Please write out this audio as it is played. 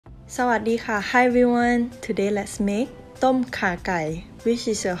Sawadika, hi everyone! Today let's make Tom Kha Gai, which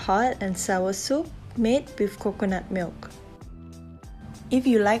is a hot and sour soup made with coconut milk. If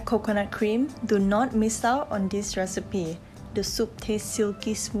you like coconut cream, do not miss out on this recipe. The soup tastes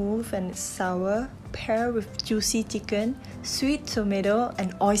silky smooth and it's sour, paired with juicy chicken, sweet tomato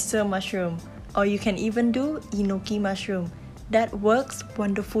and oyster mushroom. Or you can even do enoki mushroom. That works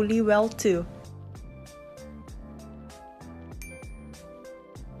wonderfully well too.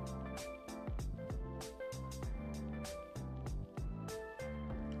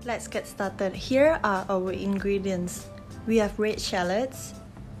 Let's get started. Here are our ingredients. We have red shallots,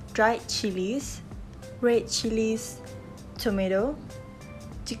 dried chilies, red chilies, tomato,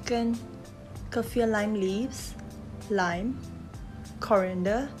 chicken, kaffir lime leaves, lime,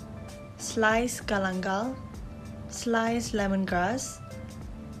 coriander, sliced galangal, sliced lemongrass,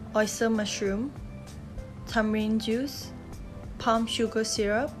 oyster mushroom, tamarind juice, palm sugar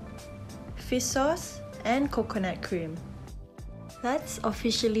syrup, fish sauce, and coconut cream. Let's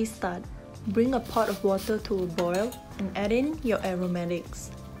officially start. Bring a pot of water to a boil and add in your aromatics,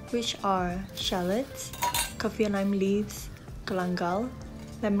 which are shallots, kaffir lime leaves, galangal,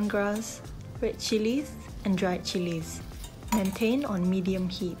 lemongrass, red chilies, and dried chilies. Maintain on medium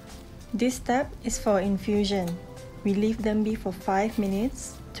heat. This step is for infusion. We leave them be for 5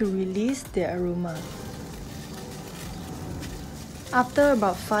 minutes to release their aroma. After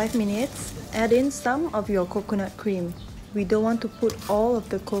about 5 minutes, add in some of your coconut cream. We don't want to put all of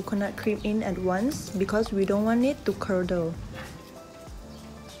the coconut cream in at once because we don't want it to curdle.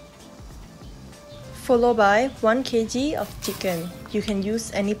 Followed by 1 kg of chicken. You can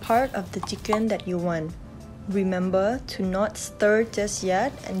use any part of the chicken that you want. Remember to not stir just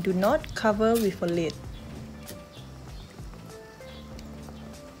yet and do not cover with a lid.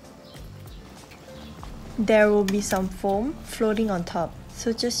 There will be some foam floating on top,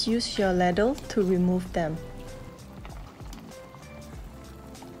 so just use your ladle to remove them.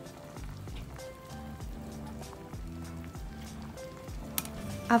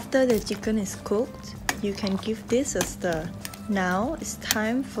 After the chicken is cooked, you can give this a stir. Now it's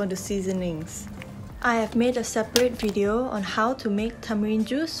time for the seasonings. I have made a separate video on how to make tamarind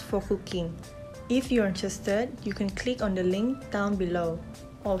juice for cooking. If you're interested, you can click on the link down below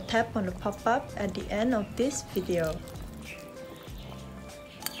or tap on the pop-up at the end of this video.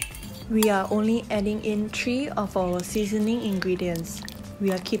 We are only adding in 3 of our seasoning ingredients.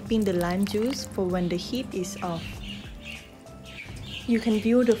 We are keeping the lime juice for when the heat is off. You can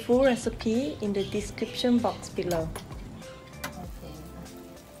view the full recipe in the description box below.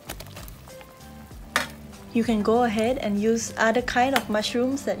 You can go ahead and use other kind of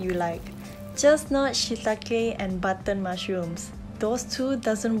mushrooms that you like, just not shitake and button mushrooms. Those two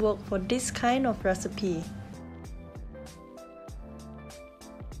doesn't work for this kind of recipe.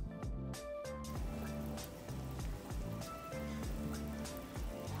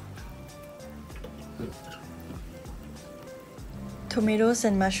 Tomatoes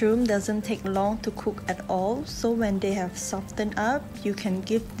and mushroom doesn't take long to cook at all, so when they have softened up, you can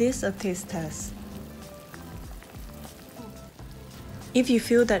give this a taste test. If you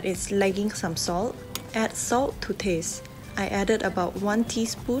feel that it's lacking some salt, add salt to taste. I added about 1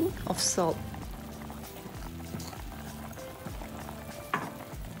 teaspoon of salt.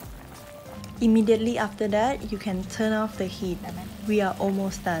 Immediately after that, you can turn off the heat. We are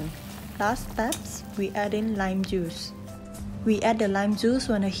almost done. Last steps, we add in lime juice. We add the lime juice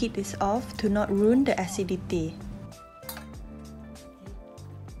when the heat is off to not ruin the acidity.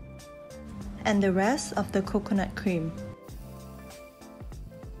 And the rest of the coconut cream.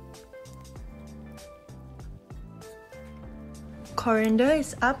 Coriander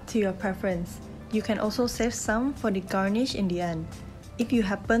is up to your preference. You can also save some for the garnish in the end. If you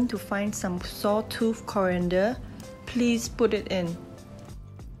happen to find some Sawtooth coriander, please put it in.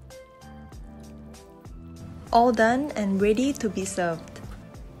 All done and ready to be served.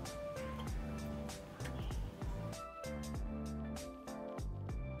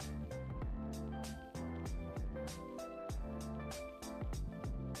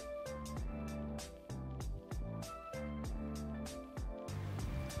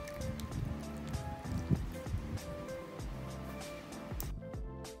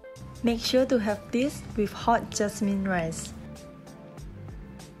 Make sure to have this with hot jasmine rice.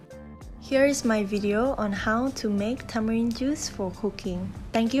 Here is my video on how to make tamarind juice for cooking.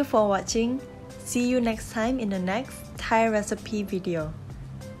 Thank you for watching. See you next time in the next Thai recipe video.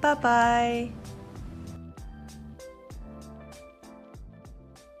 Bye bye!